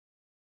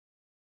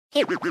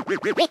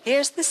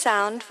Here's the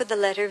sound for the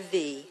letter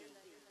V.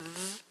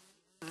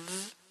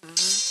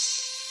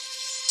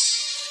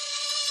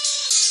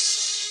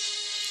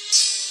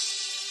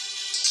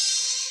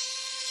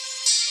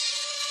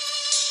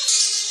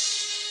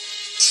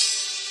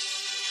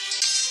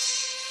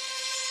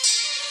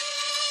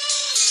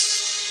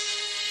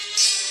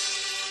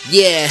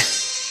 Yeah.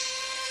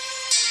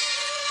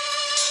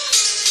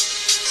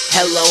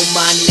 Hello,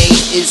 my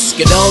name is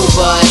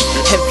Scadova,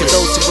 and for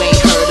those who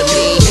ain't heard of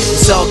me,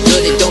 it's all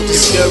good, it don't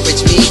discourage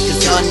me,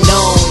 cause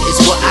unknown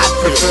is what I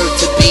prefer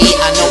to be.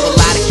 I know a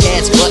lot of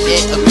cats, but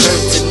it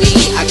occurred to me,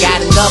 I got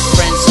enough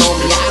friends,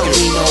 homie, I don't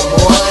need no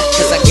more,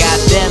 cause I got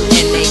them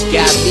and they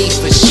got me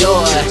for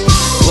sure.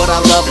 But I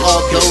love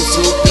all those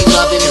who be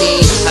loving me,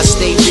 I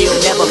stay real,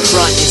 never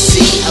front, and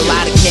see a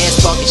lot of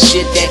cats talking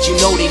shit that you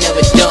know they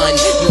never done.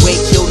 You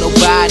ain't killed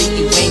nobody,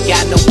 you ain't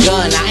got no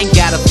gun, I ain't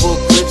got a full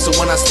clip, so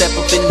when I step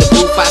up in the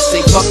booth I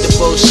say fuck the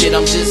bullshit,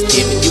 I'm just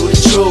giving you the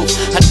truth.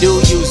 I do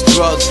use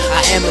drugs,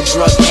 I am a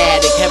drug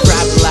addict, have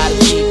robbed a lot of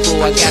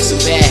people, I got some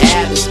bad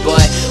habits,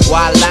 but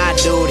while I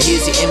do it,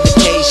 here's your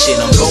invitation.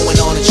 I'm going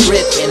on a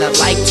trip and I'd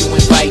like to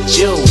invite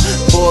you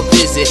for a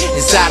visit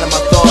inside of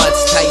my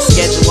thoughts. Tight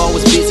schedule,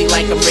 always busy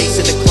like I'm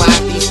racing the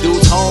clock. These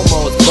dudes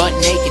homos, butt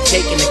naked,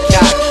 taking a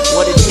cock.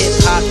 What did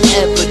hip-hop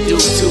ever do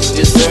to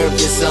deserve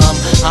this?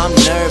 I'm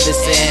nervous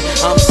and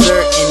I'm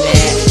certain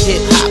that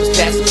hip-hop's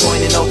past the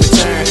point of no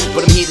return,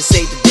 but I'm here to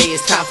save the day,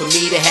 it's time for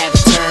me to have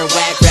a turn.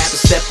 Whack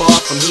rappers step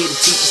off, I'm here to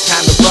teach, it's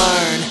time to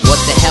learn.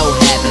 What the hell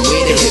happened,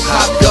 where did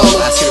hip-hop go?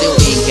 I still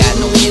ain't got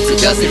no answer,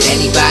 doesn't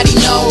anybody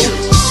know?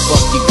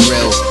 Fuck you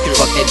grill,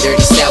 fuck that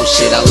dirty south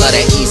shit, I love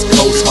that East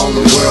Coast,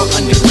 Harlem World,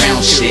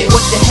 underground shit.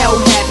 What the hell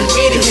happened,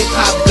 where did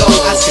hip-hop go?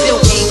 I still